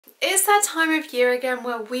It's that time of year again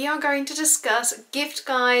where we are going to discuss gift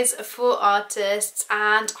guides for artists,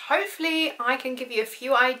 and hopefully I can give you a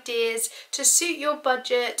few ideas to suit your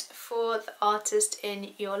budget for the artist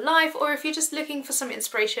in your life, or if you're just looking for some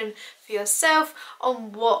inspiration for yourself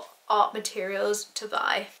on what art materials to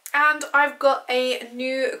buy. And I've got a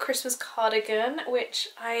new Christmas cardigan which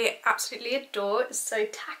I absolutely adore. It's so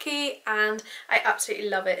tacky and I absolutely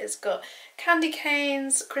love it. It's got candy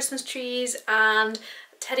canes, Christmas trees and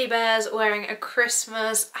teddy bears wearing a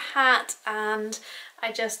Christmas hat, and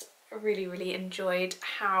I just really enjoyed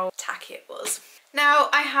how tacky it was. Now,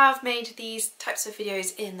 I have made these types of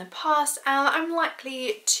videos in the past and I'm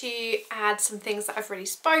likely to add some things that I've already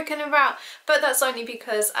spoken about, but that's only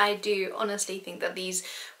because I do honestly think that these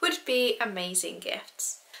would be amazing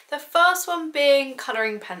gifts. The first one being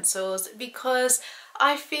colouring pencils, because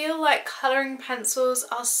I feel like colouring pencils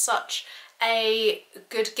are such a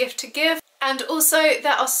good gift to give. And also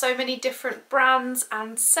there are so many different brands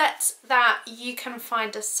and sets that you can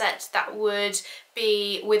find a set that would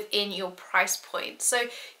be within your price point. So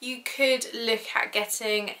you could look at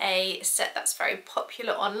getting a set that's very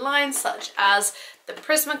popular online, such as the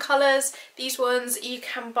Prismacolors. These ones you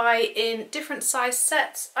can buy in different size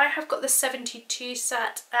sets. I have got the 72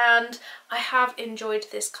 set and I have enjoyed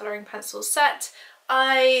this colouring pencil set.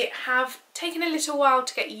 I have taken a little while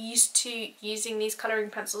to get used to using these colouring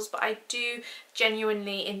pencils, but I do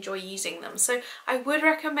genuinely enjoy using them. So I would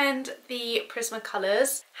recommend the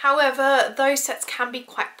Prismacolors. However, those sets can be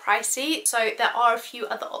quite pricey, so there are a few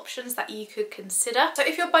other options that you could consider. So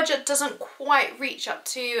if your budget doesn't quite reach up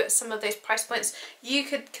to some of those price points, you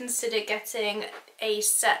could consider getting a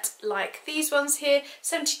set like these ones here,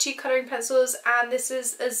 72 colouring pencils, and this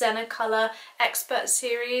is a Zennacolor Expert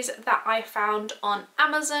series that I found on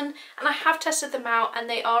Amazon, and I have tested them out and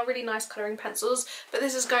they are really nice colouring pencils, but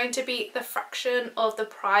this is going to be the fraction of the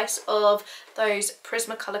price of those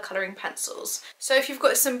Prismacolor colouring pencils. So if you've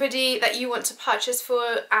got somebody that you want to purchase for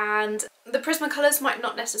and the Prismacolors might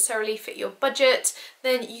not necessarily fit your budget,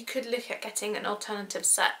 then you could look at getting an alternative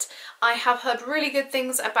set. I have heard really good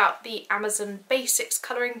things about the Amazon Basics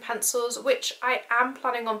colouring pencils, which I am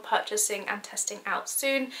planning on purchasing and testing out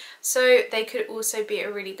soon, so they could also be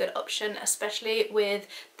a really good option, especially with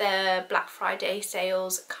their Black Friday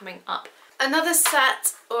sales coming up. Another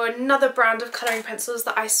set or another brand of colouring pencils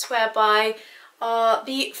that I swear by are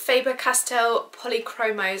the Faber-Castell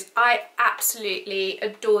Polychromos. I absolutely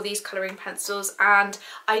adore these colouring pencils, and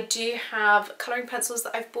I do have colouring pencils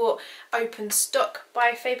that I've bought open stock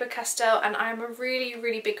by Faber-Castell, and I'm a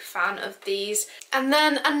really big fan of these. And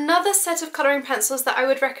then another set of colouring pencils that I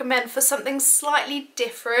would recommend for something slightly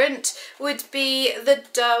different would be the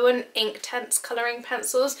Derwent Inktense colouring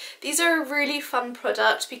pencils. These are a really fun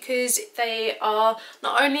product because they are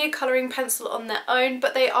not only a colouring pencil on their own,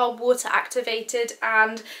 but they are water activated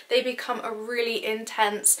and they become a really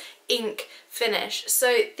intense ink finish.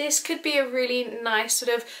 So this could be a really nice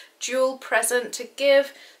sort of dual present to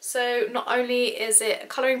give. So not only is it a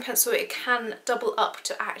colouring pencil, it can double up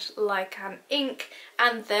to act like an ink,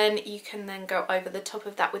 and then you can then go over the top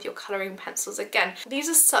of that with your colouring pencils again. These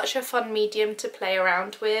are such a fun medium to play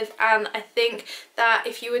around with, and I think that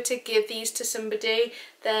if you were to give these to somebody,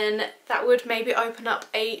 then that would maybe open up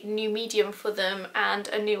a new medium for them and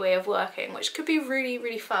a new way of working, which could be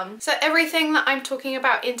really fun. So everything that I'm talking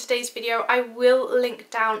about in today's video I will link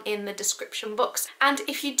down in the description box, and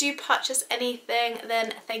if you do purchase anything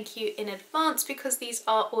then thank you in advance, because these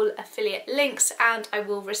are all affiliate links and I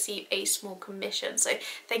will receive a small commission. So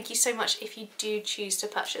thank you so much if you do choose to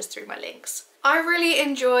purchase through my links. I really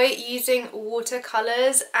enjoy using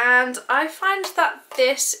watercolours, and I find that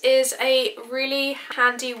this is a really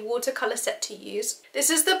handy watercolour set to use.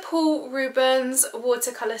 This is the Paul Rubens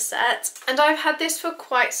watercolour set, and I've had this for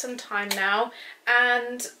quite some time now,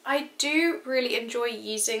 and I do really enjoy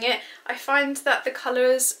using it. I find that the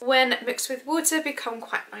colours when mixed with water become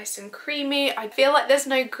quite nice and creamy. I feel like there's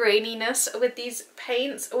no graininess with these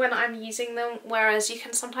paints when I'm using them, whereas you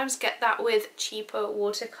can sometimes get that with cheaper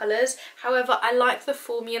watercolours. However, I like the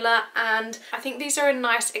formula, and I think these are a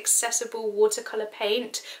nice accessible watercolour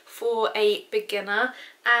paint for a beginner,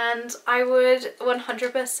 and I would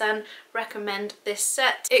 100% recommend this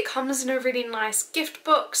set. It comes in a really nice gift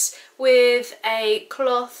box with a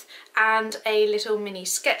cloth and a little mini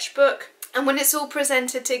sketchbook, and when it's all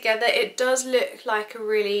presented together it does look like a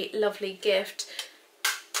really lovely gift.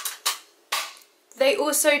 They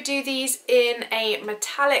also do these in a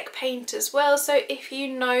metallic paint as well, so if you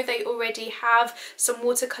know they already have some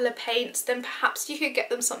watercolour paints, then perhaps you could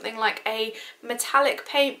get them something like a metallic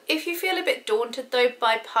paint. If you feel a bit daunted though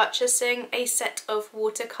by purchasing a set of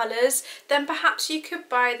watercolours, then perhaps you could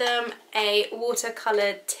buy them a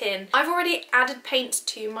watercolour tin. I've already added paints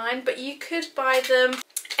to mine, but you could buy them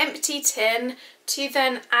empty tin to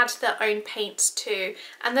then add their own paints to,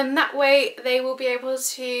 and then that way they will be able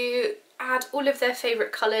to add all of their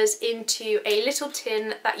favourite colours into a little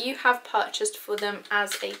tin that you have purchased for them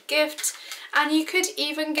as a gift. And you could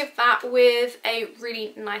even give that with a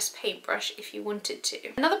really nice paintbrush if you wanted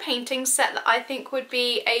to. Another painting set that I think would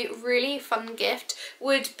be a really fun gift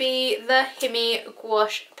would be the Himi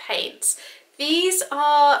gouache paints. These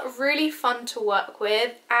are really fun to work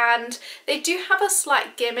with, and they do have a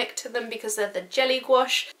slight gimmick to them because they're the jelly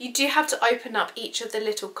gouache. You do have to open up each of the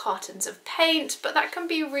little cartons of paint, but that can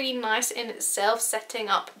be really nice in itself, setting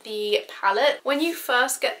up the palette. When you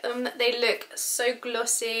first get them, they look so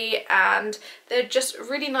glossy and they're just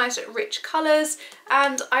really nice rich colours,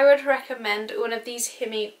 and I would recommend one of these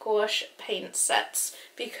Himi gouache paint sets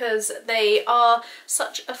because they are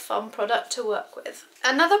such a fun product to work with.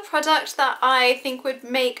 Another product that I think would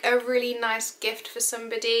make a really nice gift for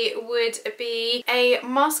somebody would be a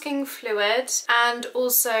masking fluid and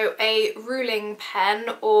also a ruling pen,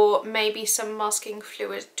 or maybe some masking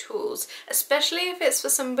fluid tools, especially if it's for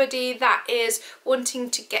somebody that is wanting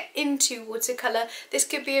to get into watercolour. This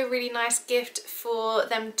could be a really nice gift for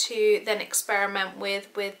them to then experiment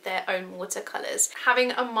with their own watercolours.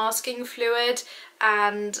 Having a masking fluid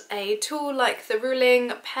and a tool like the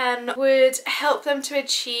ruling pen would help them to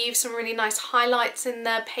achieve some really nice highlights in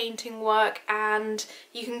their painting work, and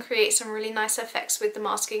you can create some really nice effects with the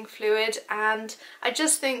masking fluid. And I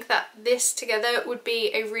just think that this together would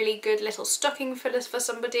be a really good little stocking filler for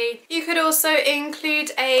somebody. You could also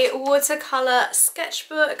include a watercolour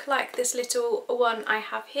sketchbook like this little one I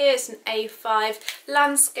have here. It's an A5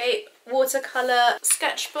 landscape watercolour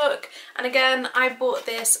sketchbook, and again I bought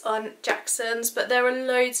this on Jackson's, but there are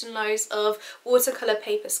loads and loads of watercolour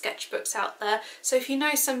paper sketchbooks out there. So if you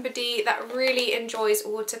know somebody that really enjoys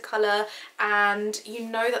watercolour and you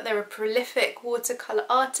know that they're a prolific watercolour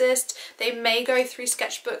artist, they may go through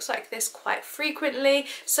sketchbooks like this quite frequently,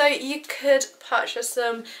 so you could purchase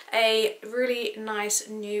them a really nice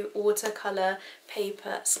new watercolour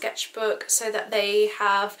paper sketchbook so that they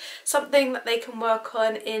have something that they can work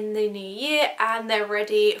on in the new year and they're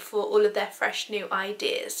ready for all of their fresh new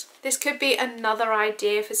ideas. This could be another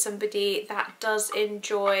idea for somebody that does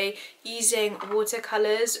enjoy using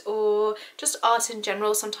watercolours or just art in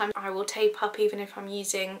general. Sometimes I will tape up even if I'm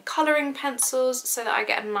using colouring pencils so that I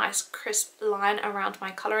get a nice crisp line around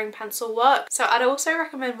my colouring pencil work. So I'd also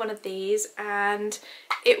recommend one of these, and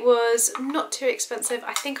it was not too expensive.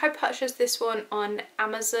 I think I purchased this one on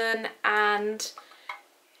Amazon, and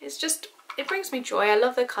it's just, it brings me joy. I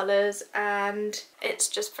love the colours and it's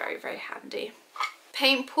just very, very handy.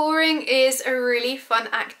 Paint pouring is a really fun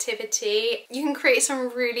activity. You can create some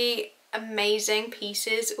really amazing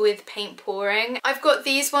pieces with paint pouring. I've got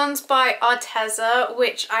these ones by Arteza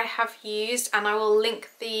which I have used, and I will link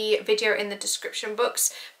the video in the description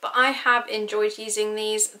box, but I have enjoyed using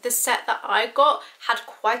these. The set that I got had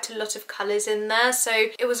quite a lot of colours in there, so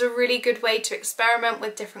it was a really good way to experiment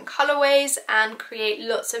with different colourways and create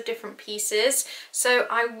lots of different pieces, so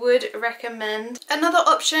I would recommend. Another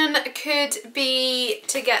option could be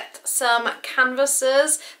to get some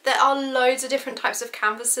canvases. There are loads of different types of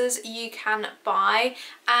canvases you can buy,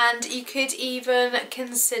 and you could even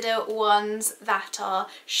consider ones that are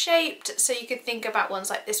shaped. So you could think about ones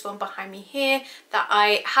like this one behind me here that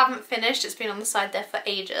I haven't finished. It's been on the side there for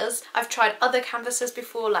ages. I've tried other canvases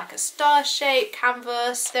before, like a star shape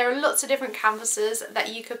canvas. There are lots of different canvases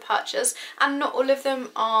that you could purchase, and not all of them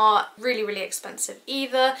are really, really expensive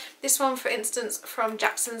either. This one, for instance, from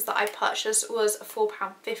Jackson's that I purchased was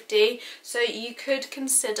 £4.50, so you could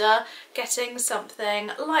consider getting something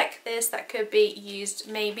like this that could be used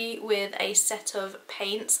maybe with a set of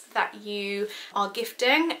paints that you are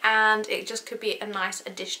gifting, and it just could be a nice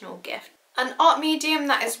additional gift. An art medium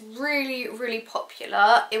that is really, really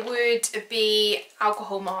popular, it would be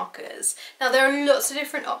alcohol markers. Now there are lots of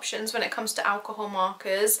different options when it comes to alcohol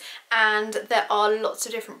markers, and there are lots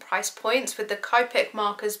of different price points, with the Copic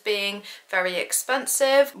markers being very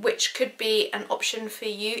expensive, which could be an option for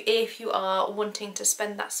you if you are wanting to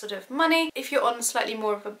spend that sort of money. If you're on slightly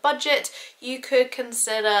more of a budget, you could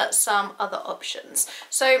consider some other options.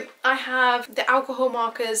 So I have the alcohol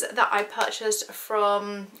markers that I purchased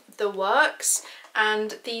from The Works,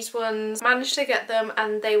 and these ones managed to get them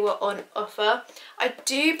and they were on offer. I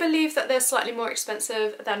do believe that they're slightly more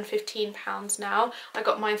expensive than £15 now. I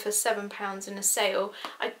got mine for £7 in a sale.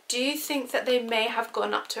 I do think that they may have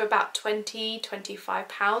gone up to about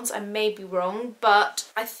 £20–25. I may be wrong,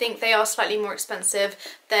 but I think they are slightly more expensive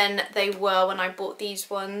than they were when I bought these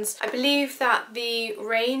ones. I believe that the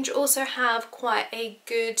range also have quite a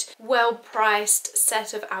good, well-priced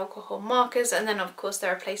set of alcohol markers, and then of course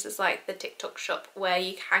there are places like the TikTok shop where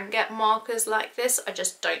you can get markers like this. I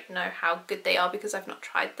just don't know how good they are because I've not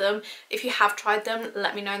tried them. If you have tried them,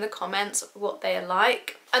 let me know in the comments what they are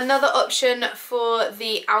like. Another option for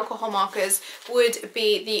the alcohol markers would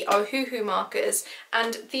be the Ohuhu markers,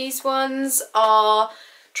 and these ones are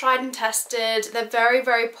tried and tested. They're very,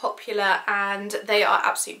 very popular and they are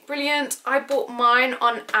absolutely brilliant. I bought mine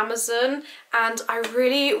on Amazon and I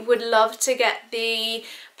really would love to get the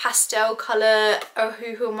pastel colour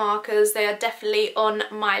Ohuhu markers. They are definitely on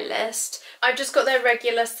my list. I've just got their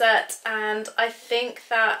regular set and I think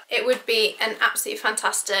that it would be an absolutely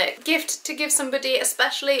fantastic gift to give somebody,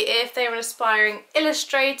 especially if they're an aspiring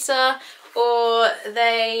illustrator or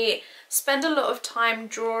they spend a lot of time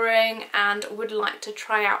drawing and would like to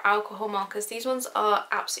try out alcohol markers. These ones are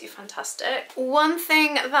absolutely fantastic. One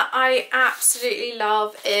thing that I absolutely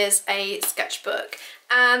love is a sketchbook,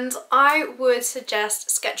 and I would suggest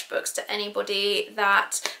sketchbooks to anybody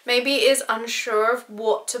that maybe is unsure of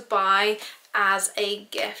what to buy as a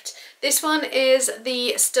gift. This one is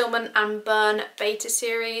the Stillman and Burn Beta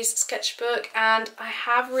Series sketchbook, and I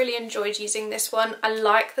have really enjoyed using this one. I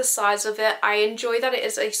like the size of it. I enjoy that it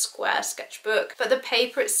is a square sketchbook, but the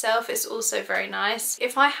paper itself is also very nice.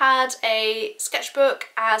 If I had a sketchbook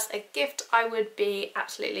as a gift, I would be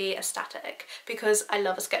absolutely ecstatic because I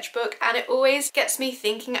love a sketchbook and it always gets me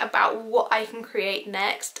thinking about what I can create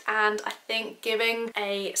next, and I think giving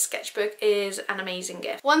a sketchbook is an amazing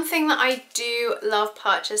gift. One thing that I do love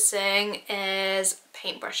purchasing is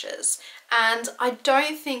paintbrushes, and I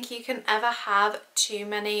don't think you can ever have too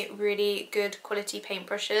many really good quality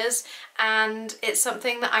paintbrushes, and it's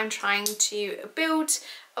something that I'm trying to build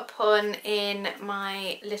upon in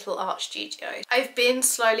my little art studio. I've been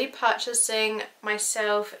slowly purchasing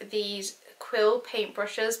myself these quill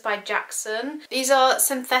paintbrushes by Jackson. These are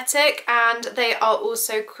synthetic and they are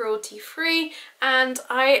also cruelty free, and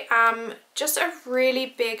I am just a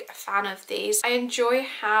really big fan of these. I enjoy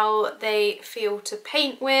how they feel to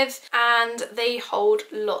paint with, and they hold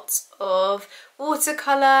lots of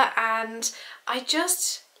watercolour, and I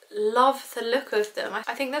just love the look of them.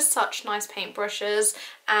 I think they're such nice paintbrushes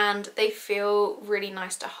and they feel really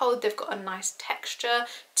nice to hold. They've got a nice texture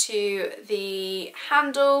to the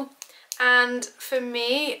handle. And for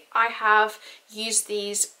me, I have used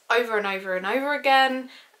these over and over and over again,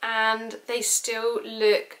 and they still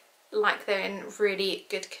look like they're in really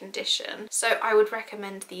good condition. So I would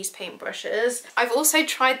recommend these paintbrushes. I've also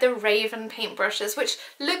tried the Raven paintbrushes, which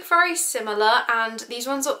look very similar, and these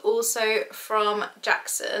ones are also from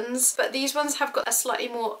Jackson's, but these ones have got a slightly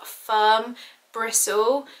more firm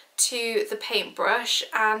bristle to the paintbrush,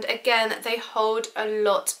 and again they hold a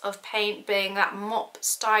lot of paint, being that mop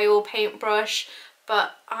style paintbrush,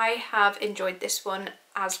 but I have enjoyed this one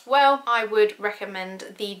as well. I would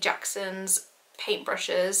recommend the Jackson's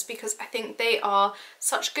paintbrushes because I think they are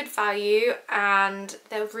such good value and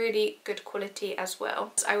they're really good quality as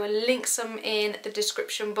well. So I will link some in the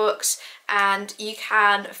description box, and you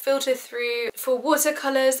can filter through for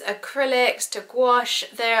watercolours, acrylics to gouache.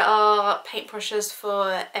 There are paintbrushes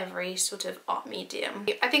for every sort of art medium.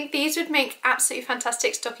 I think these would make absolutely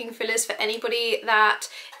fantastic stocking fillers for anybody that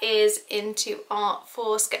is into art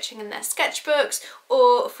for sketching in their sketchbooks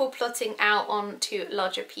or for plotting out onto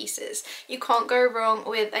larger pieces. You can't go wrong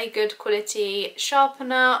with a good quality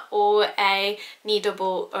sharpener or a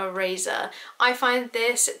kneadable eraser. I find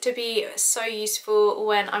this to be so useful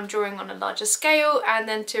when I'm drawing on a larger scale, and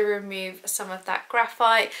then to remove some of that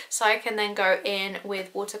graphite so I can then go in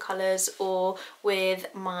with watercolours or with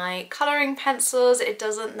my colouring pencils. It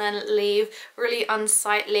doesn't then leave really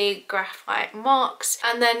unsightly graphite marks.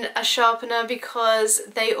 And then a sharpener, because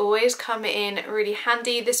they always come in really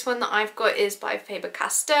handy. This one that I've got is by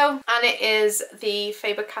Faber-Castell, and it is the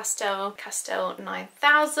Faber-Castell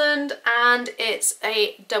 9000, and it's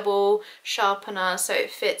a double sharpener, so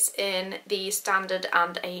it fits in the standard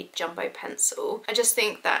and a jumbo pencil. I just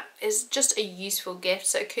think that is just a useful gift,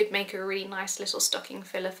 so it could make a really nice little stocking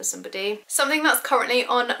filler for somebody. Something that's currently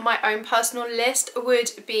on my own personal list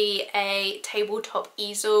would be a tabletop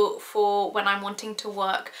easel for when I'm wanting to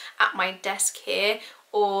work at my desk here,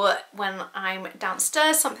 or when I'm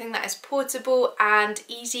downstairs, something that is portable and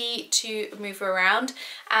easy to move around.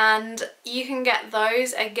 And you can get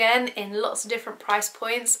those again in lots of different price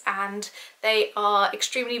points, and they are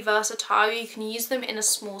extremely versatile. You can use them in a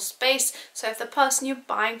small space, so if the person you're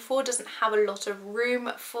buying for doesn't have a lot of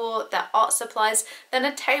room for their art supplies, then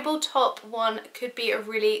a tabletop one could be a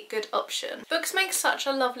really good option. Books make such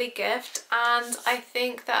a lovely gift, and I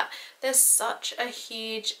think that there's such a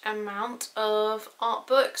huge amount of art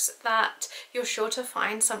books that you're sure to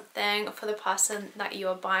find something for the person that you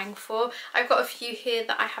are buying for. I've got a few here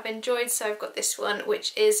that I have enjoyed. So I've got this one,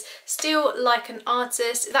 which is Still Like an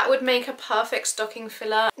Artist. That would make a perfect stocking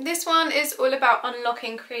filler. This one is all about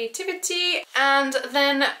unlocking creativity. And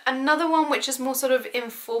then another one which is more sort of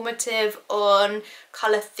informative on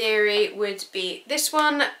colour theory would be this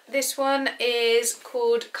one. This one is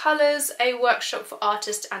called Colours, a Workshop for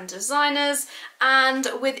Artists and Designers, and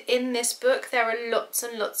within this book there are lots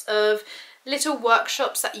and lots of little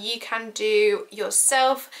workshops that you can do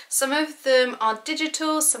yourself. Some of them are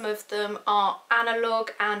digital, some of them are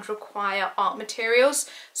analog and require art materials.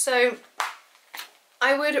 So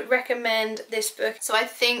I would recommend this book. So I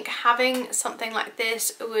think having something like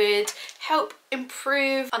this would help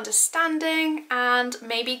improve understanding and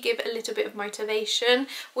maybe give a little bit of motivation,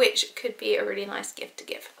 which could be a really nice gift to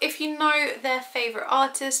give. If you know their favourite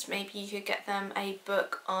artist, maybe you could get them a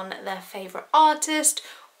book on their favourite artist,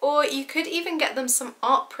 or you could even get them some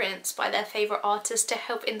art prints by their favourite artist to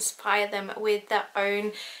help inspire them with their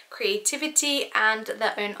own creativity and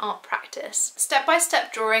their own art practice.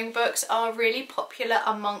 Step-by-step drawing books are really popular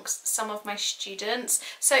amongst some of my students.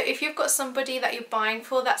 So if you've got somebody that you're buying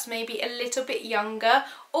for that's maybe a little bit younger,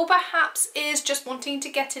 or perhaps is just wanting to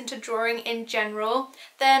get into drawing in general,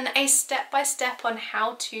 then a step-by-step on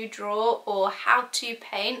how to draw or how to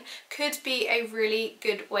paint could be a really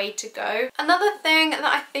good way to go. Another thing that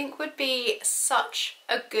I think would be such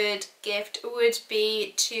a good gift would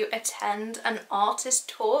be to attend an artist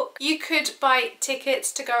talk. You could buy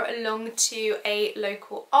tickets to go along to a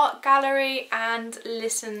local art gallery and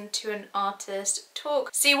listen to an artist talk,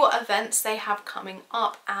 see what events they have coming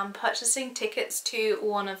up, and purchasing tickets to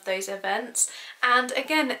one of those events. And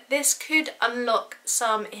again, this could unlock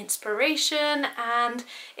some inspiration and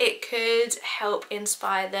it could help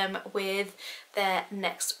inspire them with their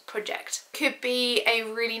next project. Could be a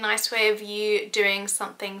really nice way of you doing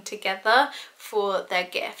something together for their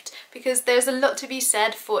gift, because there's a lot to be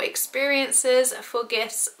said for experiences for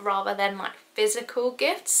gifts rather than like physical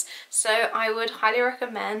gifts. So I would highly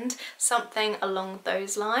recommend something along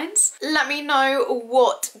those lines. Let me know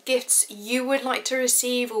what gifts you would like to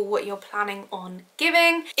receive or what you're planning on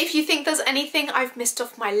giving. If you think there's anything I've missed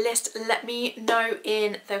off my list, let me know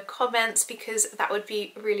in the comments, because that would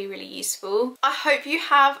be really, really useful. I hope you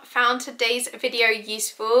have found today's video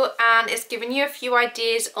useful and it's given you a few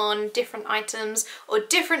ideas on different items or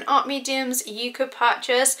different art mediums you could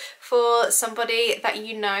purchase for somebody that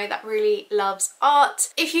you know that really loves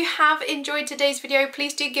art. If you have enjoyed today's video,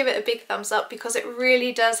 please do give it a big thumbs up, because it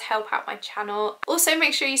really does help out my channel. Also,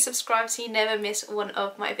 make sure you subscribe so you never miss one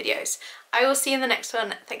of my videos. I will see you in the next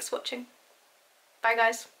one. Thanks for watching. Bye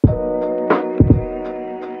guys.